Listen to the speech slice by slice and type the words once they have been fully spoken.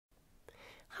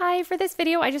Hi, for this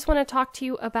video, I just want to talk to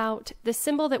you about the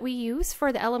symbol that we use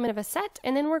for the element of a set,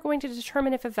 and then we're going to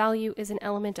determine if a value is an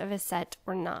element of a set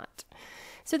or not.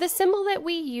 So the symbol that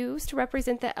we use to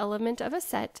represent the element of a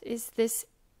set is this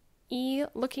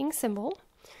E-looking symbol.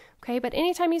 Okay, but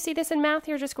anytime you see this in math,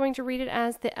 you're just going to read it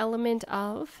as the element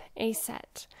of a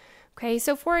set. Okay,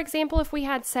 so for example, if we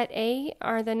had set A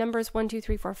are the numbers 1, 2,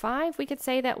 3, 4, 5, we could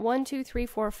say that 1, 2, 3,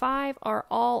 4, 5 are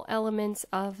all elements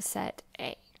of set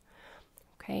A.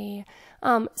 Okay,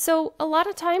 so a lot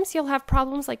of times you'll have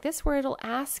problems like this where it'll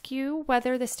ask you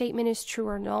whether the statement is true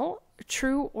or null,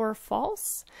 true or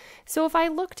false. So if I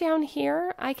look down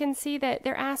here, I can see that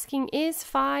they're asking, is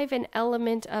 5 an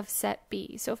element of set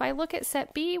B? So if I look at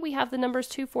set B, we have the numbers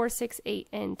 2, 4, 6, 8,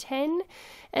 and 10.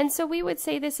 And so we would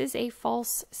say this is a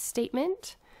false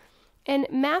statement. And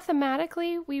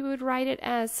mathematically, we would write it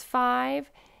as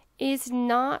 5 is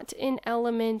not an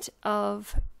element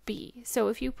of B. So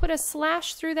if you put a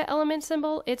slash through the element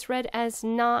symbol, it's read as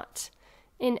not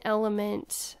an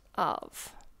element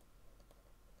of.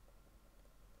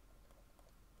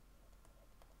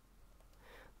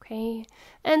 Okay,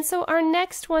 and so our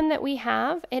next one that we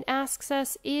have, it asks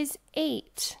us, is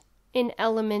 8 an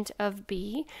element of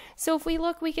B? So if we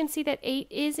look, we can see that 8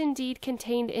 is indeed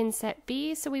contained in set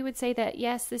B, so we would say that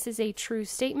yes, this is a true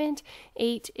statement.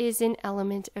 8 is an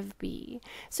element of B.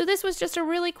 So this was just a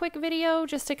really quick video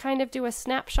just to kind of do a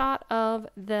snapshot of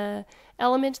the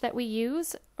element that we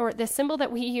use, or the symbol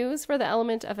that we use for the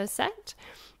element of a set.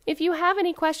 If you have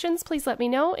any questions, please let me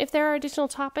know. If there are additional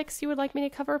topics you would like me to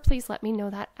cover, please let me know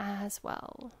that as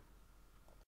well.